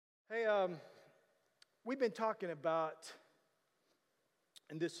Hey, we've been talking about,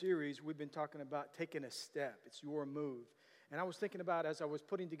 in this series, we've been talking about taking a step. It's your move. And I was thinking about, as I was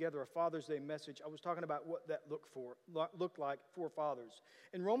putting together a Father's Day message, I was talking about what that looked like for fathers.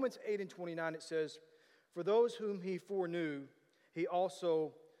 In Romans 8:29, it says, "For those whom he foreknew, he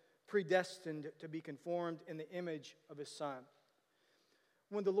also predestined to be conformed in the image of his Son."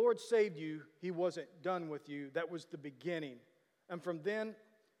 When the Lord saved you, he wasn't done with you. That was the beginning. And from then,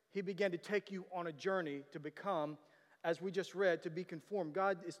 he began to take you on a journey to become, as we just read, to be conformed.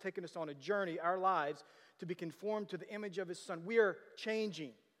 God is taking us on a journey, our lives, to be conformed to the image of his Son. We are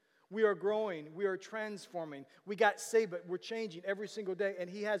changing. We are growing. We are transforming. We got saved, but we're changing every single day, and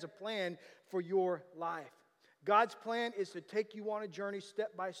he has a plan for your life. God's plan is to take you on a journey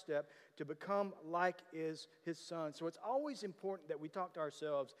step by step to become like is his Son. So it's always important that we talk to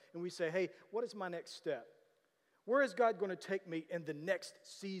ourselves and we say, hey, what is my next step? Where is God going to take me in the next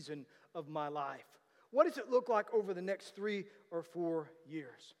season of my life? What does it look like over the next 3 or 4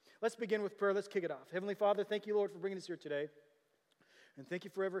 years? Let's begin with prayer. Let's kick it off. Heavenly Father, thank you, Lord, for bringing us here today. And thank you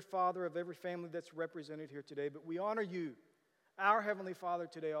for every father of every family that's represented here today. But we honor you, our Heavenly Father,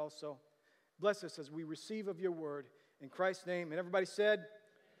 today also. Bless us as we receive of your word. In Christ's name. And everybody said,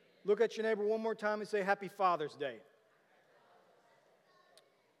 look at your neighbor one more time and say, Happy Father's Day.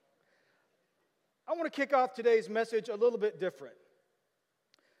 I want to kick off today's message a little bit different.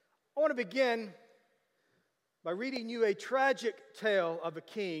 I want to begin by reading you a tragic tale of a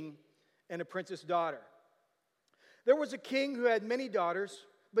king and a princess daughter. There was a king who had many daughters,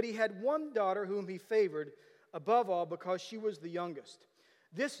 but he had one daughter whom he favored above all because she was the youngest.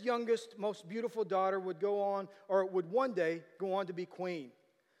 This youngest, most beautiful daughter would one day go on to be queen.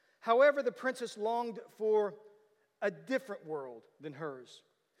 However, the princess longed for a different world than hers.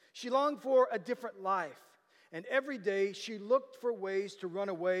 She longed for a different life, and every day she looked for ways to run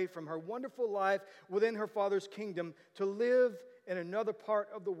away from her wonderful life within her father's kingdom to live in another part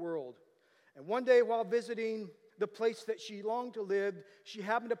of the world. And one day, while visiting the place that she longed to live, she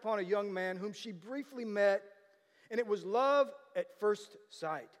happened upon a young man whom she briefly met, and it was love at first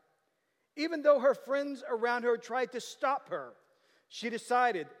sight. Even though her friends around her tried to stop her, she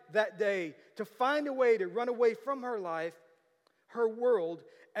decided that day to find a way to run away from her life, her world,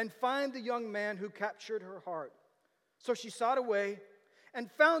 and find the young man who captured her heart. So she sought a way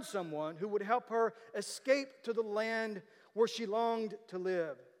and found someone who would help her escape to the land where she longed to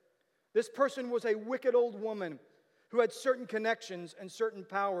live. This person was a wicked old woman who had certain connections and certain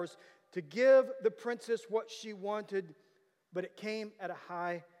powers to give the princess what she wanted, but it came at a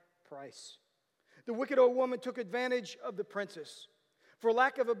high price. The wicked old woman took advantage of the princess. For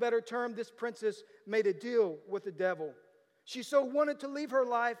lack of a better term, this princess made a deal with the devil. She so wanted to leave her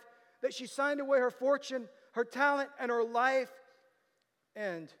life that she signed away her fortune, her talent, and her life,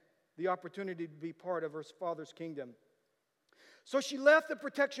 and the opportunity to be part of her father's kingdom. So she left the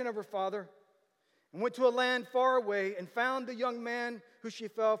protection of her father and went to a land far away and found the young man who she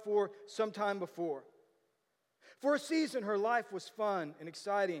fell for some time before. For a season, her life was fun and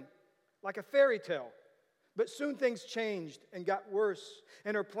exciting, like a fairy tale. But soon things changed and got worse,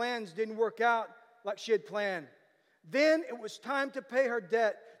 and her plans didn't work out like she had planned. Then it was time to pay her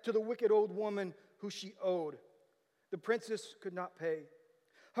debt to the wicked old woman who she owed. The princess could not pay.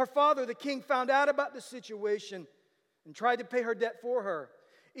 Her father, the king, found out about the situation and tried to pay her debt for her,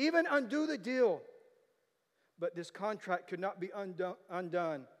 even undo the deal. But this contract could not be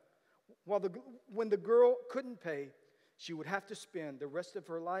undone. When the girl couldn't pay, she would have to spend the rest of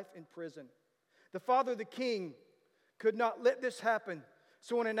her life in prison. The father, the king, could not let this happen.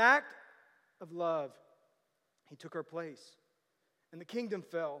 So in an act of love, he took her place, and the kingdom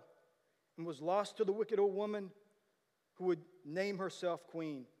fell and was lost to the wicked old woman who would name herself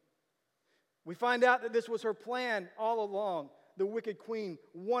queen. We find out that this was her plan all along. The wicked queen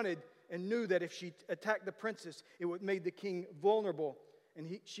wanted and knew that if she attacked the princess, it would make the king vulnerable,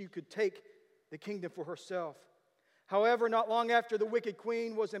 and she could take the kingdom for herself. However, not long after the wicked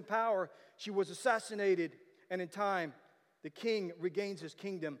queen was in power, she was assassinated, and in time, the king regains his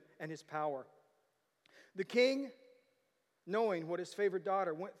kingdom and his power. The king, knowing what his favorite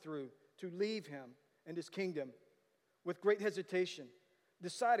daughter went through to leave him and his kingdom, with great hesitation,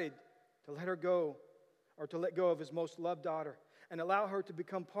 decided to let her go, or to let go of his most loved daughter and allow her to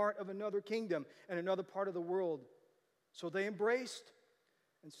become part of another kingdom and another part of the world. So they embraced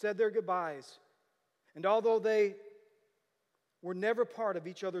and said their goodbyes. And although they were never part of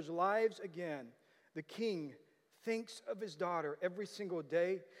each other's lives again, the king thinks of his daughter every single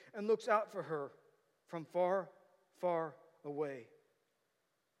day and looks out for her from far, far away.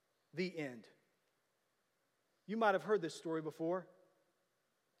 The end. You might have heard this story before.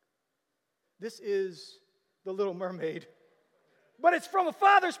 This is The Little Mermaid. But it's from a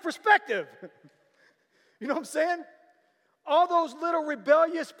father's perspective. You know what I'm saying? All those little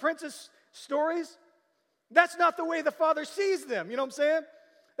rebellious princess stories, that's not the way the father sees them. You know what I'm saying?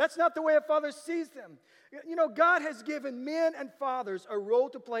 That's not the way a father sees them. You know, God has given men and fathers a role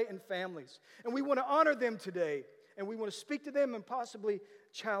to play in families. And we want to honor them today. And we want to speak to them and possibly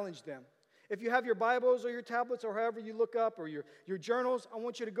challenge them. If you have your Bibles or your tablets or however you look up or your journals, I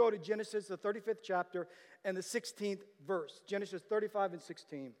want you to go to Genesis, the 35th chapter and the 16th verse. Genesis 35 and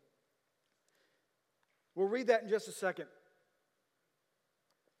 16. We'll read that in just a second.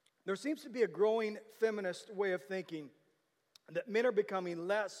 There seems to be a growing feminist way of thinking that men are becoming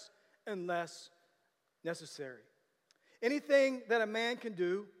less and less necessary. Anything that a man can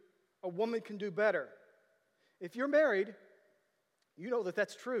do, a woman can do better. If you're married, you know that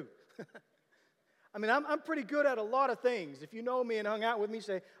that's true. I mean, I'm pretty good at a lot of things. If you know me and hung out with me,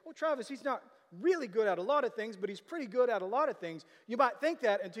 say, oh, Travis, he's not really good at a lot of things, but he's pretty good at a lot of things. You might think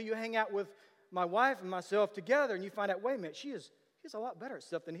that until you hang out with my wife and myself together and you find out, wait a minute, she's a lot better at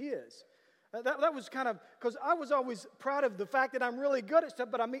stuff than he is. That was kind of, because I was always proud of the fact that I'm really good at stuff,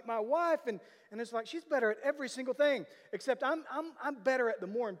 but I meet my wife and it's like she's better at every single thing, except I'm better at the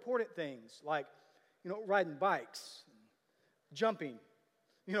more important things, like, you know, riding bikes, jumping,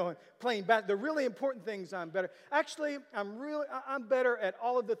 you know, playing basketball. The really important things I'm better. Actually, I'm better at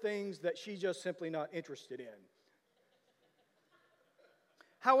all of the things that she's just simply not interested in.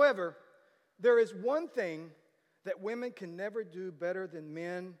 However, there is one thing that women can never do better than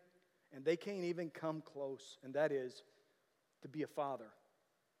men, and they can't even come close, and that is to be a father.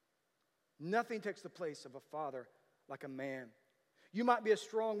 Nothing takes the place of a father like a man. You might be a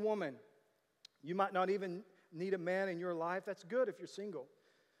strong woman. You might not even need a man in your life. That's good if you're single.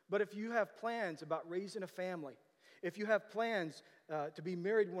 But if you have plans about raising a family, if you have plans to be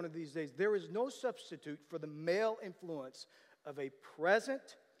married one of these days, there is no substitute for the male influence of a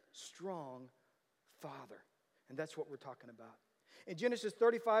present, strong father. And that's what we're talking about. In Genesis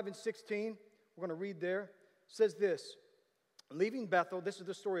 35 and 16, we're going to read there, says this, leaving Bethel, this is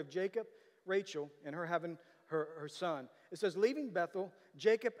the story of Jacob, Rachel, and her having her son. It says, leaving Bethel,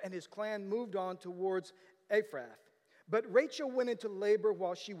 Jacob and his clan moved on towards Ephrath. But Rachel went into labor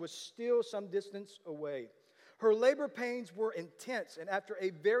while she was still some distance away. Her labor pains were intense, and after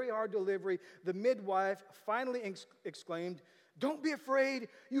a very hard delivery, the midwife finally exclaimed, "Don't be afraid,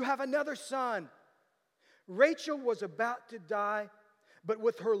 you have another son." Rachel was about to die, but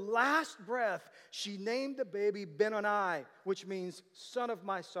with her last breath, she named the baby Benoni, which means son of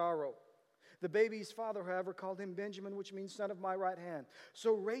my sorrow. The baby's father, however, called him Benjamin, which means son of my right hand.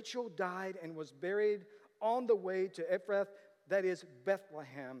 So Rachel died and was buried on the way to Ephrath, that is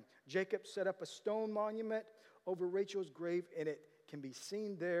Bethlehem. Jacob set up a stone monument over Rachel's grave, and it can be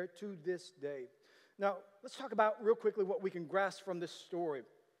seen there to this day. Now, let's talk about real quickly what we can grasp from this story.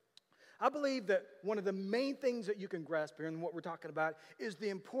 I believe that one of the main things that you can grasp here and what we're talking about is the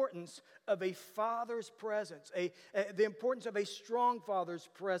importance of a father's presence, the importance of a strong father's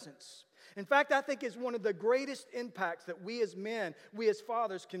presence. In fact, I think it's one of the greatest impacts that we as men, we as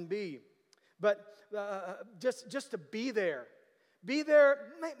fathers can be. But just to be there,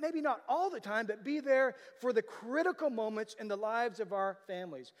 maybe not all the time, but be there for the critical moments in the lives of our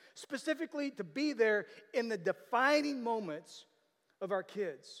families. Specifically, to be there in the defining moments of our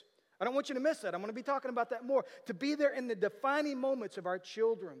kids. I don't want you to miss that. I'm going to be talking about that more. To be there in the defining moments of our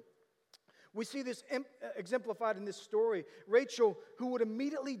children. We see this exemplified in this story. Rachel, who would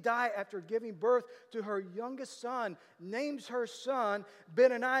immediately die after giving birth to her youngest son, names her son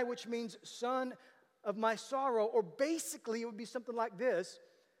Benoni, which means son of my sorrow. Or basically, it would be something like this: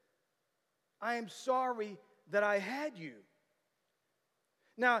 I am sorry that I had you.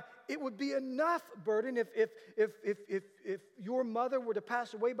 Now, it would be enough burden if your mother were to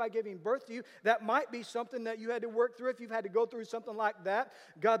pass away by giving birth to you. That might be something that you had to work through if you've had to go through something like that.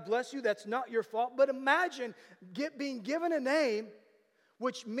 God bless you, that's not your fault. But imagine being given a name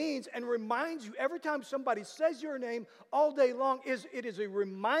which means and reminds you every time somebody says your name all day long, it is a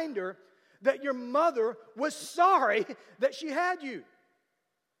reminder that your mother was sorry that she had you.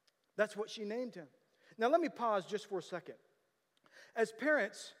 That's what she named him. Now, let me pause just for a second. As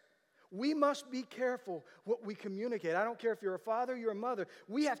parents, we must be careful what we communicate. I don't care if you're a father, you're a mother.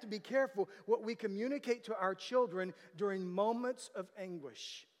 We have to be careful what we communicate to our children during moments of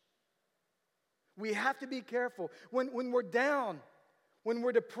anguish. We have to be careful. When we're down, when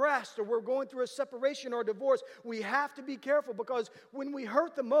we're depressed, or we're going through a separation or a divorce, we have to be careful, because when we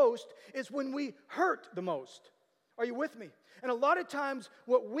hurt the most is when we hurt the most. Are you with me? And a lot of times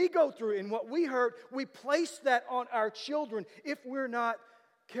what we go through and what we hurt, we place that on our children if we're not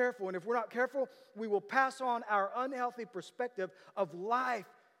careful. And if we're not careful, we will pass on our unhealthy perspective of life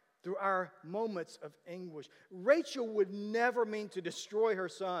through our moments of anguish. Rachel would never mean to destroy her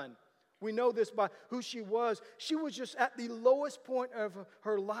son. We know this by who she was. She was just at the lowest point of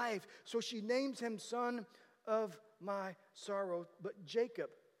her life. So she names him son of my sorrow. But Jacob,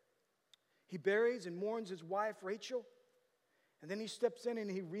 he buries and mourns his wife Rachel. And then he steps in and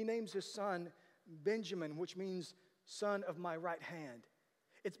he renames his son Benjamin, which means son of my right hand.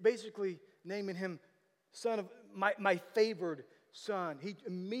 It's basically naming him son of my favored son. He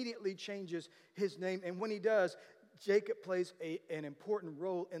immediately changes his name. And when he does, Jacob plays an important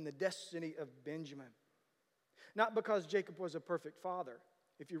role in the destiny of Benjamin. Not because Jacob was a perfect father.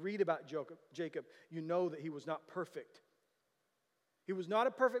 If you read about Jacob, you know that he was not perfect. He was not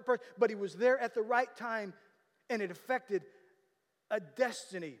a perfect person, but he was there at the right time, and it affected a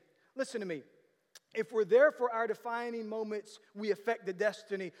destiny. Listen to me. If we're there for our defining moments, we affect the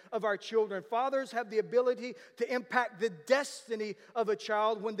destiny of our children. Fathers have the ability to impact the destiny of a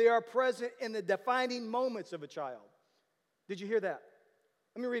child when they are present in the defining moments of a child. Did you hear that?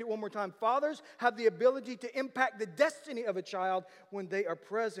 Let me read it one more time. Fathers have the ability to impact the destiny of a child when they are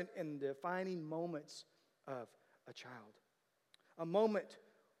present in the defining moments of a child. A moment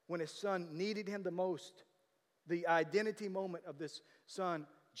when his son needed him the most. The identity moment of this son,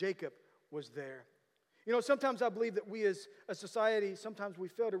 Jacob, was there. You know, sometimes I believe that we as a society, sometimes we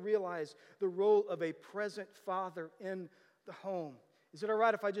fail to realize the role of a present father in the home. Is it all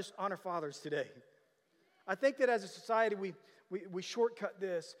right if I just honor fathers today? I think that as a society, we shortcut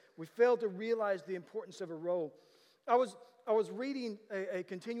this. We fail to realize the importance of a role. I was reading a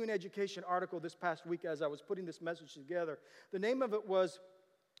continuing education article this past week as I was putting this message together. The name of it was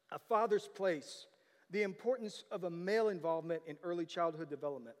A Father's Place, the Importance of a Male Involvement in Early Childhood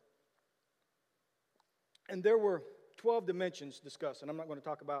Development. And there were 12 dimensions discussed, and I'm not going to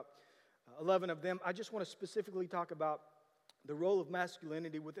talk about 11 of them. I just want to specifically talk about the role of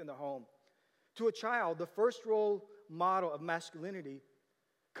masculinity within the home. To a child, the first role model of masculinity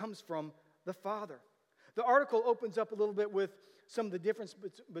comes from the father. The article opens up a little bit with some of the difference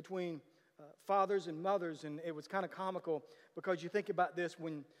between fathers and mothers, and it was kind of comical because you think about this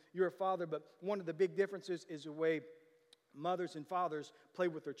when you're a father, but one of the big differences is the way mothers and fathers play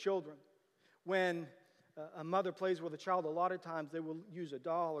with their children. When a mother plays with a child, a lot of times they will use a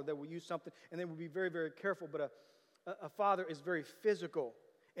doll or they will use something, and they will be very, very careful, but a father is very physical.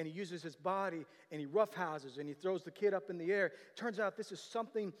 And he uses his body, and he roughhouses, and he throws the kid up in the air. Turns out this is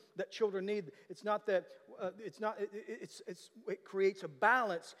something that children need. It's not that, it creates a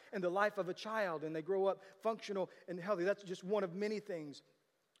balance in the life of a child, and they grow up functional and healthy. That's just one of many things.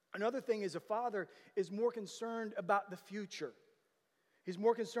 Another thing is a father is more concerned about the future. He's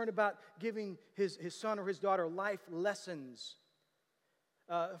more concerned about giving his son or his daughter life lessons.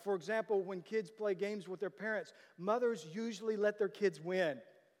 For example, when kids play games with their parents, mothers usually let their kids win.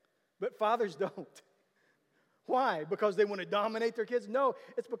 But fathers don't. Why? Because they want to dominate their kids? No,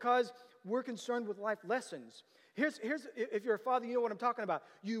 it's because we're concerned with life lessons. Here's if you're a father, you know what I'm talking about.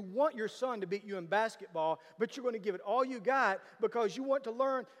 You want your son to beat you in basketball, but you're going to give it all you got because you want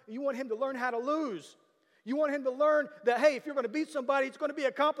him to learn how to lose. You want him to learn that, hey, if you're going to beat somebody, it's going to be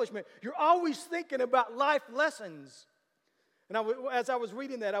accomplishment. You're always thinking about life lessons. And as I was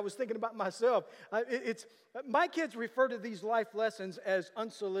reading that, I was thinking about myself. My kids refer to these life lessons as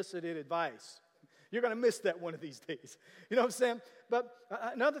unsolicited advice. You're going to miss that one of these days. You know what I'm saying? But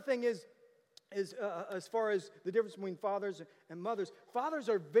another thing is as far as the difference between fathers and mothers, fathers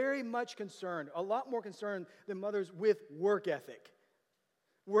are very much concerned, a lot more concerned than mothers, with work ethic.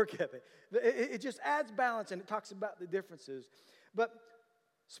 Work ethic. It just adds balance, and it talks about the differences. But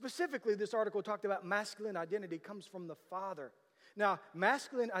specifically, this article talked about masculine identity comes from the father. Now,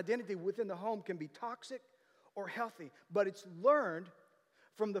 masculine identity within the home can be toxic or healthy, but it's learned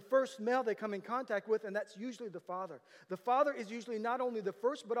from the first male they come in contact with, and that's usually the father. The father is usually not only the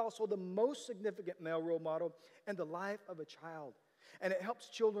first, but also the most significant male role model in the life of a child. And it helps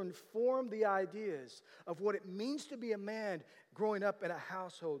children form the ideas of what it means to be a man growing up in a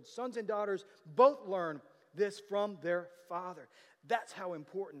household. Sons and daughters both learn this from their father. That's how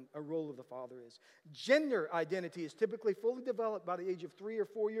important a role of the father is. Gender identity is typically fully developed by the age of 3 or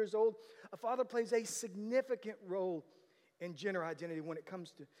 4 years old. A father plays a significant role in gender identity when it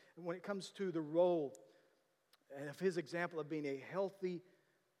comes to the role and of his example of being a healthy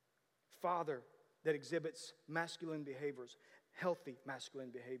father that exhibits masculine behaviors, healthy masculine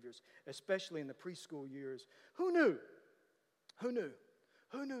behaviors, especially in the preschool years. Who knew? Who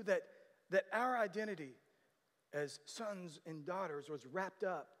knew that our identity as sons and daughters was wrapped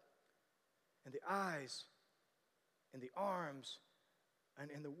up in the eyes and the arms and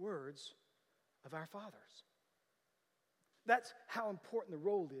in the words of our fathers. That's how important the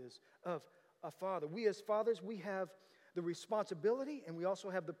role is of a father. We as fathers, we have the responsibility and we also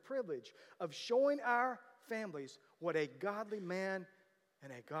have the privilege of showing our families what a godly man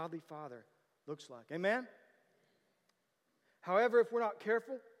and a godly father looks like. Amen? However, if we're not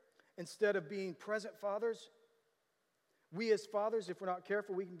careful, instead of being present fathers, we as fathers, if we're not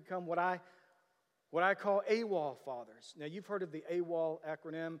careful, we can become what I call AWOL fathers. Now, you've heard of the AWOL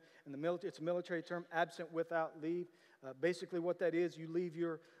acronym in the military. It's a military term, absent without leave. Basically, what that is, you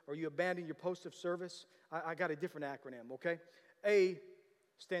abandon your post of service. I got a different acronym, okay? A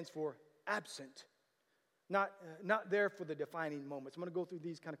stands for absent. Not there for the defining moments. I'm going to go through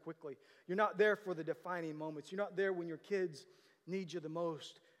these kind of quickly. You're not there for the defining moments. You're not there when your kids need you the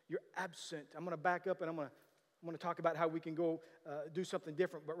most. You're absent. I'm going to back up and I'm going to talk about how we can go do something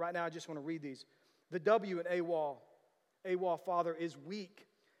different. But right now, I just want to read these. The W in AWOL father is weak.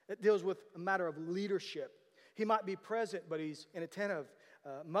 It deals with a matter of leadership. He might be present, but he's inattentive.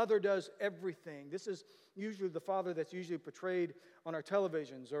 Mother does everything. This is usually the father that's usually portrayed on our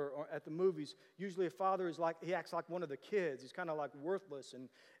televisions or at the movies. Usually a father is like, he acts like one of the kids. He's kind of like worthless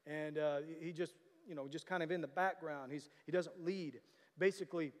and he just kind of in the background. He doesn't lead.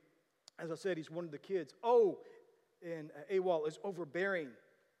 Basically, as I said, he's one of the kids. O in AWOL is overbearing,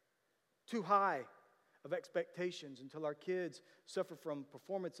 too high of expectations until our kids suffer from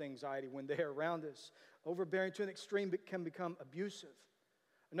performance anxiety when they're around us. Overbearing to an extreme can become abusive.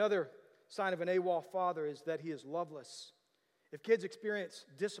 Another sign of an AWOL father is that he is loveless. If kids experience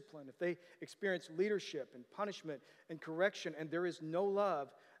discipline, if they experience leadership and punishment and correction, and there is no love,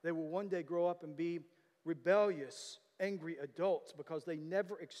 they will one day grow up and be rebellious, angry adults because they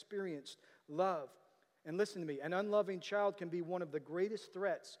never experienced love. And listen to me, an unloving child can be one of the greatest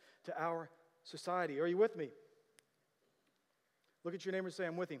threats to our society. Are you with me? Look at your neighbor and say,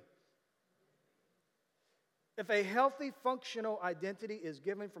 I'm with him. If a healthy, functional identity is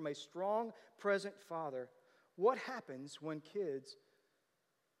given from a strong, present father, what happens when kids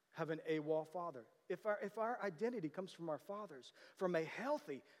have an AWOL father? If our identity comes from our fathers, from a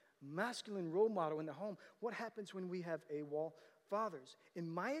healthy, masculine role model in the home, what happens when we have AWOL fathers? In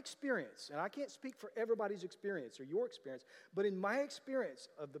my experience, and I can't speak for everybody's experience or your experience, but in my experience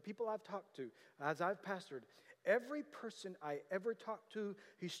of the people I've talked to as I've pastored, every person I ever talked to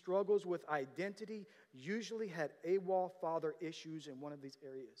who struggles with identity usually had AWOL father issues in one of these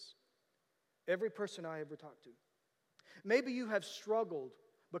areas. Every person I ever talked to. Maybe you have struggled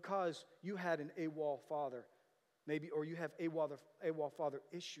because you had an AWOL father, or you have AWOL father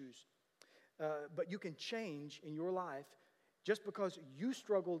issues. But you can change in your life. Just because you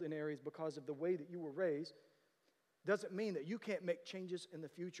struggled in areas because of the way that you were raised doesn't mean that you can't make changes in the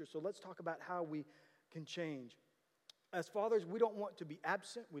future. So let's talk about how we can change. As fathers, we don't want to be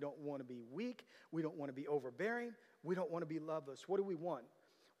absent. We don't want to be weak. We don't want to be overbearing. We don't want to be loveless. What do we want?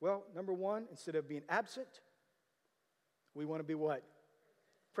 Well, number one, instead of being absent, we want to be what?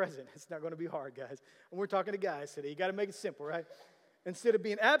 Present. It's not going to be hard, guys. And we're talking to guys today. You got to make it simple, right? Instead of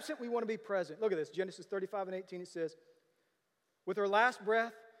being absent, we want to be present. Look at this. Genesis 35:18, it says, with her last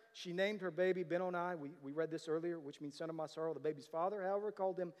breath, she named her baby Benoni. We read this earlier, which means son of my sorrow. The baby's father, however,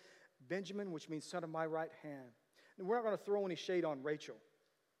 called him Benjamin, which means son of my right hand. And we're not going to throw any shade on Rachel.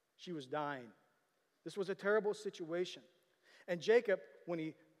 She was dying. This was a terrible situation. And Jacob, when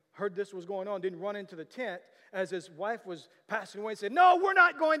he heard this was going on, didn't run into the tent as his wife was passing away and said, no, we're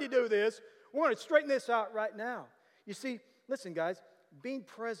not going to do this. We're going to straighten this out right now. You see, listen, guys, being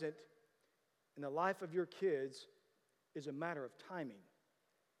present in the life of your kids is a matter of timing.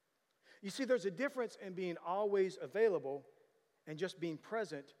 You see, there's a difference in being always available and just being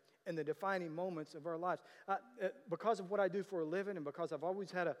present in the defining moments of our lives. Because of what I do for a living and because I've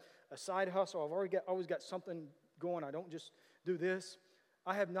always had a side hustle, I've always got something going. I don't just do this.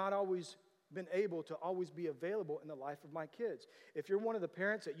 I have not always been able to always be available in the life of my kids. If you're one of the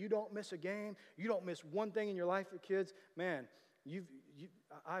parents that you don't miss a game, you don't miss one thing in your life with kids, man,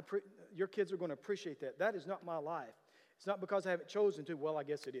 your kids are going to appreciate that. That is not my life. It's not because I haven't chosen to. Well, I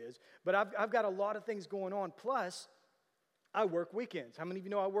guess it is. But I've got a lot of things going on. Plus, I work weekends. How many of you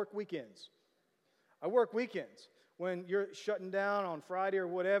know I work weekends? I work weekends. When you're shutting down on Friday or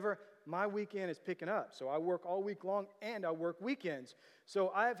whatever, my weekend is picking up. So I work all week long and I work weekends.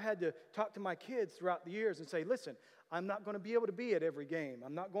 So I've had to talk to my kids throughout the years and say, listen, I'm not going to be able to be at every game.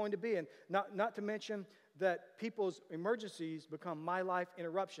 I'm not going to be. And not to mention that people's emergencies become my life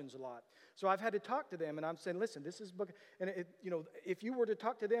interruptions a lot. So I've had to talk to them, and I'm saying, listen, this is, and if you were to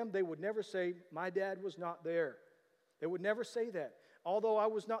talk to them, they would never say, my dad was not there. They would never say that. Although I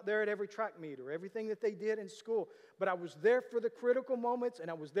was not there at every track meet or everything that they did in school, but I was there for the critical moments,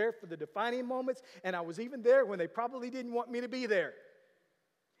 and I was there for the defining moments, and I was even there when they probably didn't want me to be there.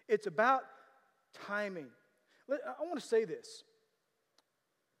 It's about timing. I want to say this.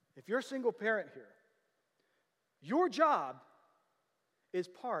 If you're a single parent here, your job is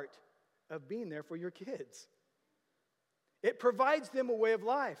part of being there for your kids. It provides them a way of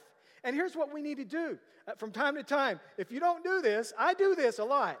life. And here's what we need to do. From time to time, if you don't do this, I do this a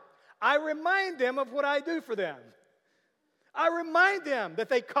lot. I remind them of what I do for them. I remind them that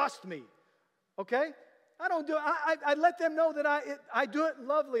they cost me. Okay? I don't do it. I let them know that I do it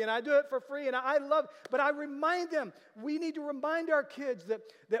lovely and I do it for free and I love it. But I remind them, we need to remind our kids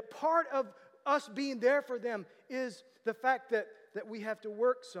that part of us being there for them is the fact that we have to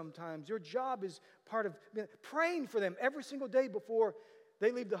work sometimes. Your job is part of praying for them every single day before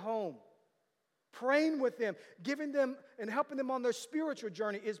they leave the home. Praying with them, giving them and helping them on their spiritual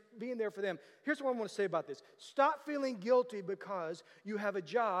journey is being there for them. Here's what I want to say about this. Stop feeling guilty because you have a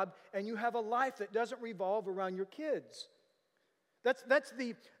job and you have a life that doesn't revolve around your kids. That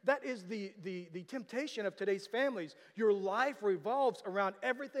is the temptation of today's families. Your life revolves around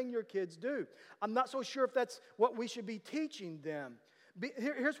everything your kids do. I'm not so sure if that's what we should be teaching them.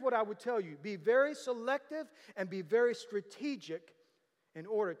 Here's what I would tell you. Be very selective and be very strategic in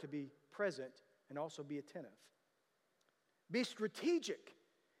order to be present and also be attentive. Be strategic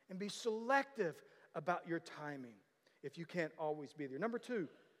and be selective about your timing if you can't always be there. Number 2,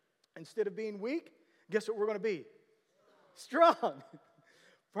 instead of being weak, guess what we're going to be? Strong.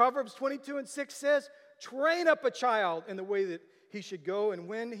 Proverbs 22:6 says, train up a child in the way that he should go, and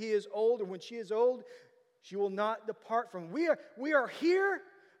when he is old or when she is old, she will not depart from him. We are here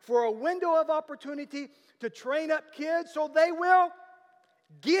for a window of opportunity to train up kids so they will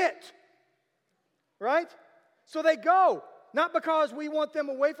get. Right? So they go. Not because we want them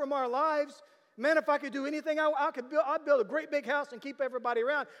away from our lives. Man, if I could do anything, I'd build a great big house and keep everybody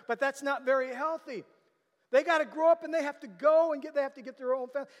around. But that's not very healthy. They got to grow up and they have to go and they have to get their own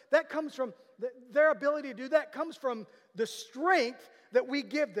family. That comes from their ability to do that comes from the strength that we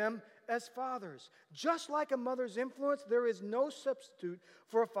give them as fathers. Just like a mother's influence, there is no substitute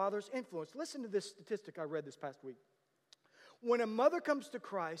for a father's influence. Listen to this statistic I read this past week. When a mother comes to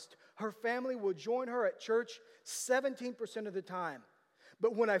Christ, her family will join her at church 17% of the time.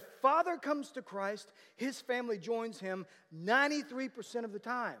 But when a father comes to Christ, his family joins him 93% of the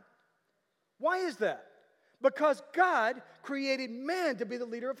time. Why is that? Because God created man to be the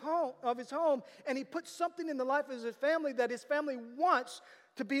leader of his home, and he put something in the life of his family that his family wants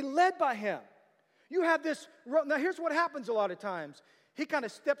to be led by him. You have this role. Now, here's what happens a lot of times. He kind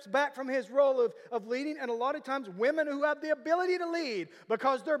of steps back from his role of leading, and a lot of times women who have the ability to lead,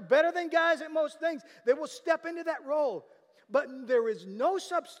 because they're better than guys at most things, they will step into that role. But there is no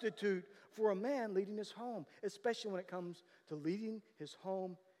substitute for a man leading his home, especially when it comes to leading his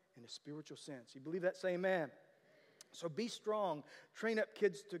home in a spiritual sense. You believe that? Say amen. So be strong. Train up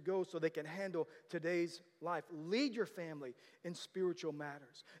kids to go so they can handle today's life. Lead your family in spiritual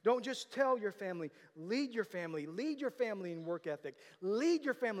matters. Don't just tell your family. Lead your family. Lead your family in work ethic. Lead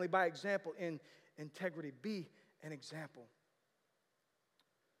your family by example in integrity. Be an example.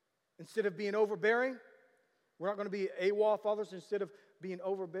 Instead of being overbearing, we're not going to be AWOL fathers. Instead of being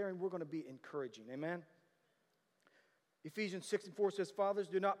overbearing, we're going to be encouraging. Amen? Ephesians 6:4 says, fathers,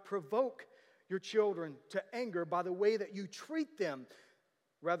 do not provoke your children to anger by the way that you treat them.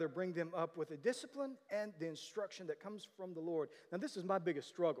 Rather, bring them up with the discipline and the instruction that comes from the Lord. Now, this is my biggest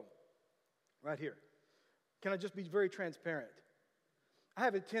struggle right here. Can I just be very transparent? I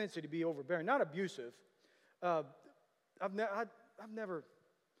have a tendency to be overbearing, not abusive. I've never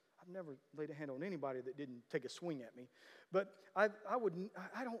laid a hand on anybody that didn't take a swing at me. But I'm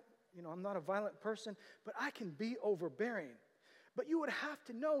not a violent person, but I can be overbearing. But you would have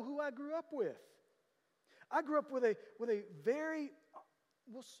to know who I grew up with. I grew up with a very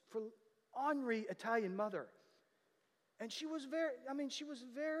ornery Italian mother. And she was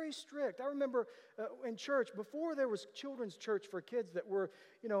very strict. I remember in church, before there was children's church for kids that were,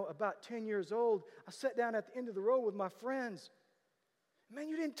 about 10 years old, I sat down at the end of the row with my friends. Man,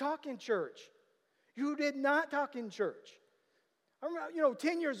 you didn't talk in church. You did not talk in church. I remember,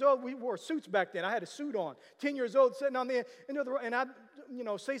 10 years old, we wore suits back then. I had a suit on. 10 years old, sitting on the end of the row, and I'd,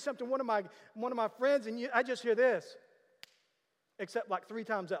 say something to one of my friends, and I just hear this, except like 3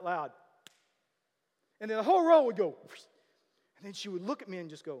 times that loud. And then the whole row would go, and then she would look at me and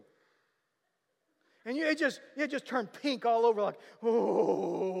just go, and it just turned pink all over, like,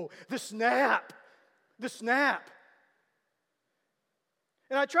 oh, the snap.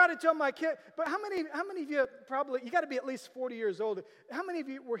 And I try to tell my kid, but how many of you probably, you got to be at least 40 years old. How many of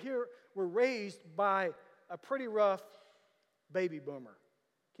you were raised by a pretty rough baby boomer?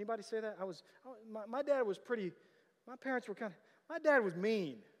 Can anybody say that? My dad was pretty, my parents were my dad was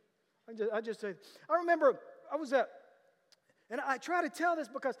mean. I just say, I remember and I try to tell this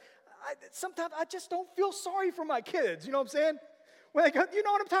because sometimes I just don't feel sorry for my kids. You know what I'm saying? When they go, you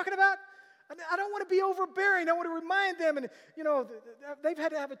know what I'm talking about? I don't want to be overbearing. I want to remind them, and they've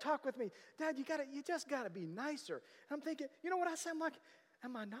had to have a talk with me. Dad, you just got to be nicer. And I'm thinking, you know what I say? I'm like,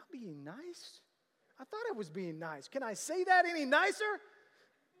 am I not being nice? I thought I was being nice. Can I say that any nicer?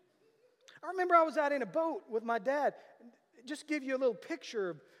 I remember I was out in a boat with my dad. Just give you a little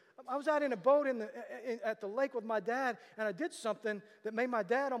picture. I was out in a boat at the lake with my dad, and I did something that made my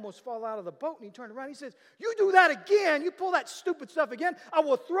dad almost fall out of the boat, and he turned around and he says, you do that again, you pull that stupid stuff again, I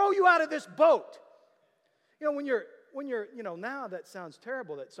will throw you out of this boat. When you're now that sounds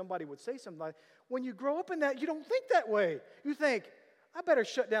terrible that somebody would say something like, when you grow up in that, you don't think that way. You think, I better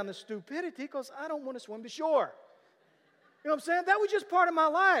shut down the stupidity because I don't want to swim to shore. You know what I'm saying? That was just part of my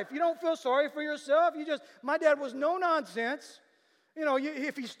life. You don't feel sorry for yourself. My dad was no nonsense.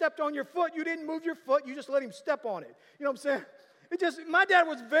 If he stepped on your foot, you didn't move your foot. You just let him step on it. You know what I'm saying? My dad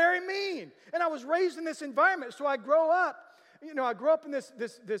was very mean. And I was raised in this environment. So I grow up in this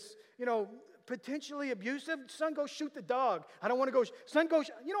potentially abusive. Son, go shoot the dog. I don't want to go. Son, go.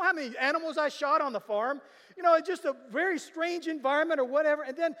 You know how many animals I shot on the farm? It's just a very strange environment or whatever.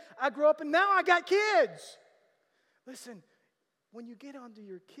 And then I grew up and now I got kids. Listen. When you get onto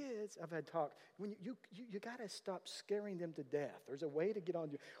your kids, I've had talk, when you got to stop scaring them to death. There's a way to get on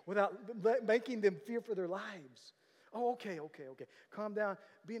you without making them fear for their lives. Oh, okay. Calm down.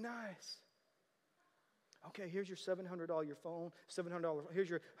 Be nice. Okay, here's your $700 your phone, $700. Here's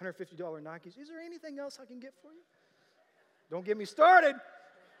your $150 Nikes. Is there anything else I can get for you? Don't get me started.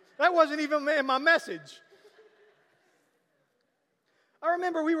 That wasn't even in my message. I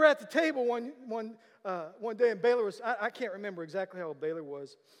remember we were at the table one day, and Baylor was, I can't remember exactly how old Baylor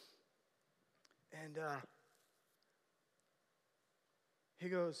was. And he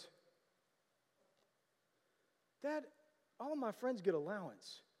goes, Dad, all of my friends get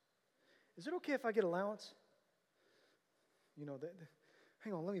allowance. Is it okay if I get allowance?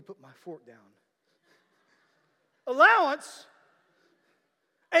 Hang on, let me put my fork down. Allowance?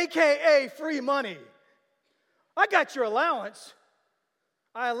 AKA free money. I got your allowance.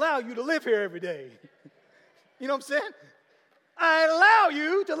 I allow you to live here every day. You know what I'm saying? I allow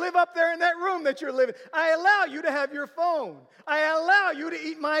you to live up there in that room that you're living. I allow you to have your phone. I allow you to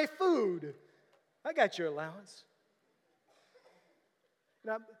eat my food. I got your allowance.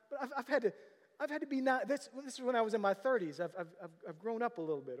 But I've had to be not. This is when I was in my 30s. I've grown up a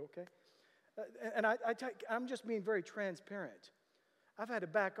little bit, okay? And I'm just being very transparent. I've had to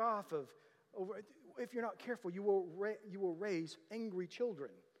back off of. If you're not careful, you will raise angry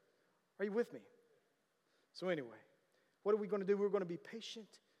children. Are you with me? So anyway, what are we going to do? We're going to be patient.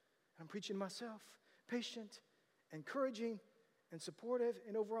 I'm preaching to myself. Patient, encouraging, and supportive,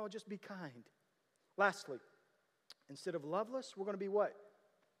 and overall just be kind. Lastly, instead of loveless, we're going to be what?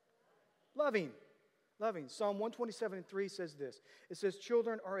 Loving. Psalm 127:3 says this. It says,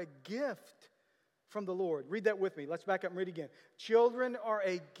 children are a gift from the Lord. Read that with me. Let's back up and read again. Children are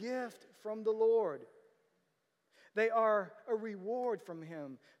a gift from the Lord. They are a reward from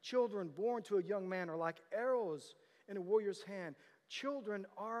Him. Children born to a young man are like arrows in a warrior's hand. Children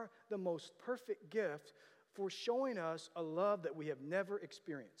are the most perfect gift for showing us a love that we have never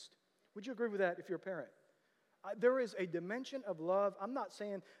experienced. Would you agree with that if you're a parent? There is a dimension of love. I'm not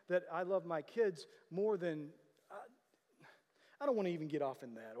saying that I love my kids more than, I don't want to even get off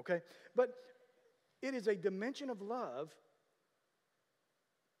in that, okay? But it is a dimension of love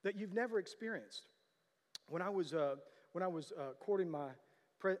that you've never experienced. When I was courting my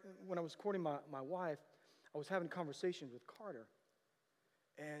wife, I was having conversations with Carter,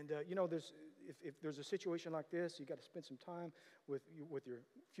 and if there's a situation like this, you got to spend some time with your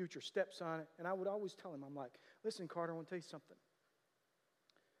future stepson. And I would always tell him, I'm like, listen, Carter, I want to tell you something.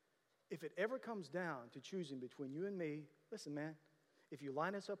 If it ever comes down to choosing between you and me, listen, man, if you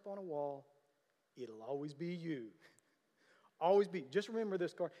line us up on a wall, it'll always be you. Always be. Just remember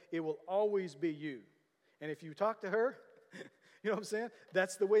this, Carter. It will always be you. And if you talk to her, you know what I'm saying?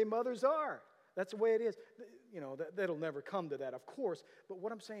 That's the way mothers are. That's the way it is. That'll never come to that, of course. But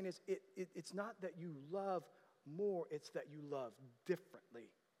what I'm saying is it's not that you love more, it's that you love differently.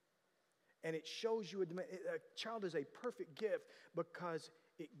 And it shows you, a child is a perfect gift because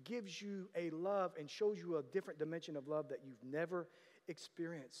it gives you a love and shows you a different dimension of love that you've never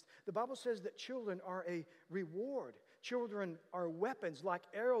experienced. The Bible says that children are a reward. Children are weapons like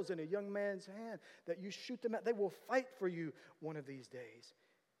arrows in a young man's hand that you shoot them at. They will fight for you one of these days.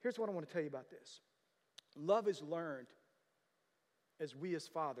 Here's what I want to tell you about this. Love is learned as we as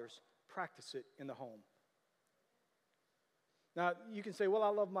fathers practice it in the home. Now, you can say, well, I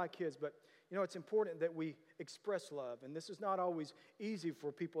love my kids, but it's important that we express love. And this is not always easy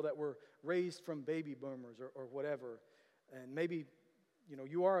for people that were raised from baby boomers or whatever. And maybe,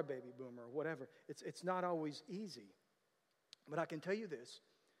 you are a baby boomer or whatever. It's not always easy. But I can tell you this.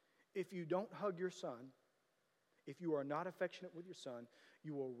 If you don't hug your son, if you are not affectionate with your son,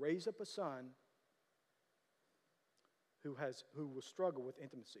 you will raise up a son who will struggle with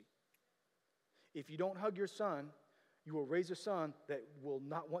intimacy. If you don't hug your son, you will raise a son that will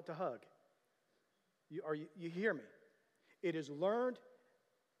not want to hug. You hear me? It is learned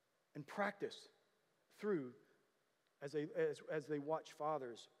and practiced through as they watch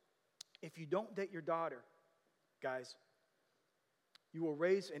fathers. If you don't date your daughter, guys, you will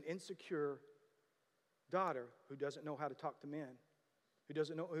raise an insecure daughter who doesn't know how to talk to men,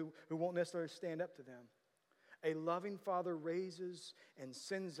 who won't necessarily stand up to them. A loving father raises and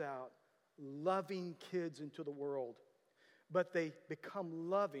sends out loving kids into the world, but they become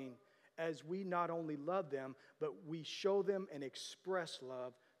loving as we not only love them, but we show them and express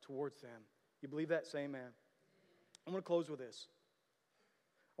love towards them. You believe that? Say amen. I'm going to close with this.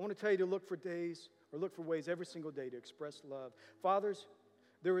 I want to tell you to look for ways every single day to express love. Fathers,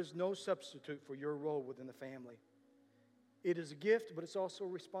 there is no substitute for your role within the family. It is a gift, but it's also a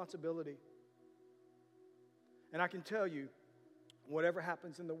responsibility. And I can tell you, whatever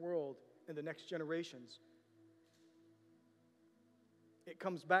happens in the world in the next generations, it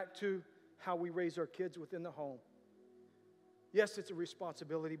comes back to how we raise our kids within the home. Yes, it's a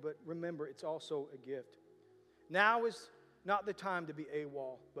responsibility, but remember, it's also a gift. Now is not the time to be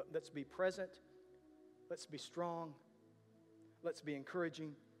AWOL, but let's be present, let's be strong, let's be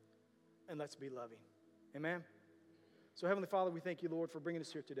encouraging, and let's be loving. Amen? So, Heavenly Father, we thank you, Lord, for bringing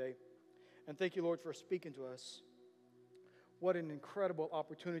us here today. And thank you, Lord, for speaking to us. What an incredible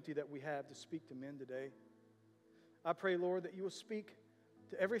opportunity that we have to speak to men today. I pray, Lord, that you will speak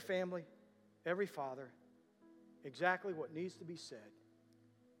to every family, every father, exactly what needs to be said.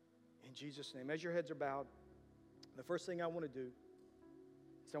 In Jesus' name, as your heads are bowed, the first thing I want to do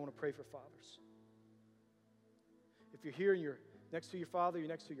is I want to pray for fathers. If you're here and you're next to your father, you're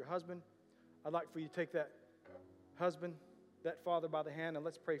next to your husband, I'd like for you to take that husband, that father by the hand, and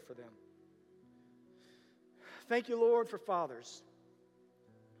let's pray for them. Thank you, Lord, for fathers.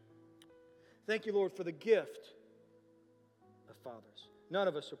 Thank you, Lord, for the gift of fathers. None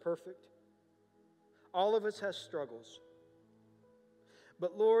of us are perfect. All of us have struggles.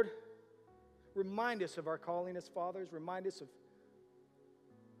 But Lord, remind us of our calling as fathers. Remind us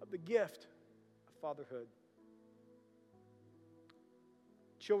of the gift of fatherhood.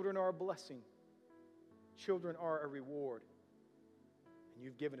 Children are a blessing. Children are a reward. And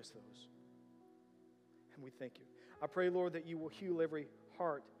you've given us those. And we thank you. I pray, Lord, that you will heal every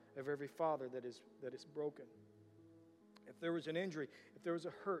heart of every father that is broken. If there was an injury, if there was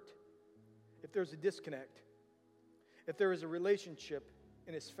a hurt, if there's a disconnect, if there is a relationship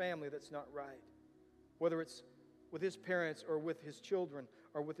in his family that's not right, whether it's with his parents or with his children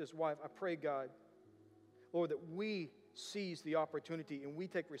or with his wife, I pray, God, Lord, that we seize the opportunity and we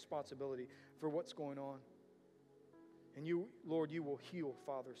take responsibility for what's going on. And you, Lord, you will heal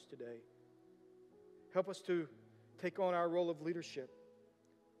fathers today. Help us to take on our role of leadership.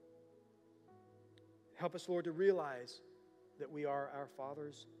 Help us, Lord, to realize that we are our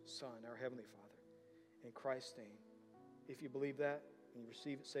Father's Son, our Heavenly Father. In Christ's name. If you believe that and you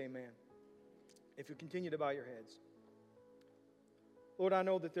receive it, say amen. If you continue to bow your heads. Lord, I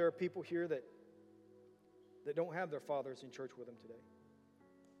know that there are people here that don't have their fathers in church with them today.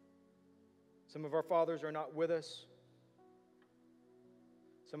 Some of our fathers are not with us.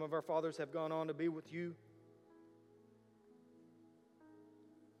 Some of our fathers have gone on to be with you.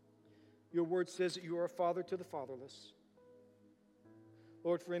 Your word says that you are a father to the fatherless.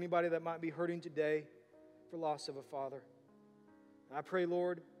 Lord, for anybody that might be hurting today for loss of a father, I pray,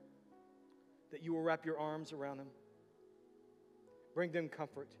 Lord, that you will wrap your arms around them. Bring them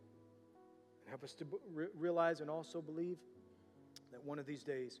comfort. And help us to realize and also believe that one of these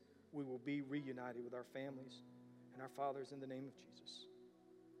days we will be reunited with our families and our fathers in the name of Jesus.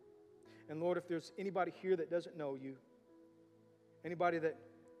 And Lord, if there's anybody here that doesn't know you, anybody that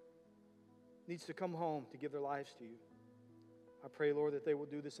needs to come home to give their lives to you, I pray, Lord, that they will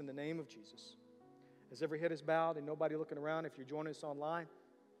do this in the name of Jesus. As every head is bowed and nobody looking around, if you're joining us online,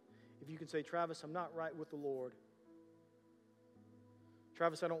 if you can say, Travis, I'm not right with the Lord.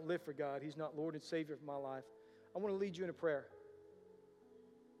 Travis, I don't live for God. He's not Lord and Savior of my life. I want to lead you in a prayer.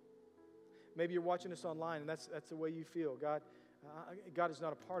 Maybe you're watching this online and that's the way you feel. God is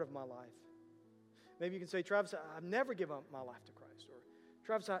not a part of my life. Maybe you can say, Travis, I've never given up my life to Christ. Or,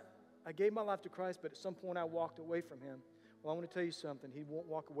 Travis, I gave my life to Christ, but at some point I walked away from Him. Well, I want to tell you something. He won't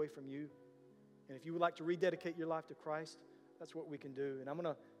walk away from you. And if you would like to rededicate your life to Christ, that's what we can do. And I'm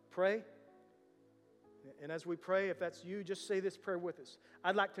going to pray. And as we pray, if that's you, just say this prayer with us.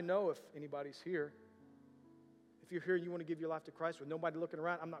 I'd like to know if anybody's here. If you're here and you want to give your life to Christ with nobody looking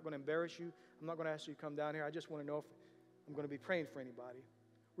around, I'm not going to embarrass you. I'm not going to ask you to come down here. I just want to know if I'm going to be praying for anybody.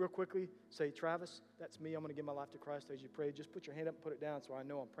 Real quickly, say, Travis, that's me. I'm going to give my life to Christ. As you pray, just put your hand up and put it down so I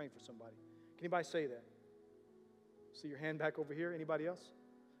know I'm praying for somebody. Can anybody say that? See your hand back over here. Anybody else?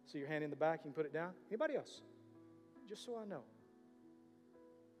 See your hand in the back. You can put it down. Anybody else? Just so I know.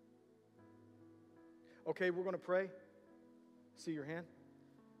 Okay, we're going to pray. See your hand?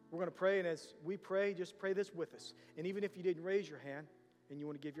 We're going to pray, and as we pray, just pray this with us. And even if you didn't raise your hand and you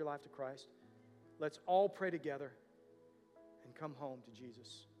want to give your life to Christ, let's all pray together and come home to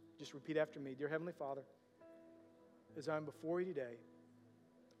Jesus. Just repeat after me. Dear Heavenly Father, as I'm before you today,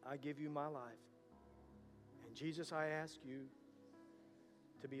 I give you my life. And Jesus, I ask you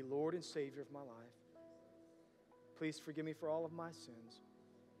to be Lord and Savior of my life. Please forgive me for all of my sins.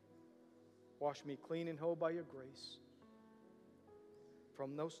 Wash me clean and whole by your grace.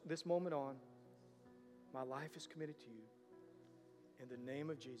 From this moment on, my life is committed to you. In the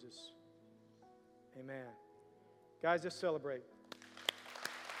name of Jesus, amen. Guys, let's celebrate.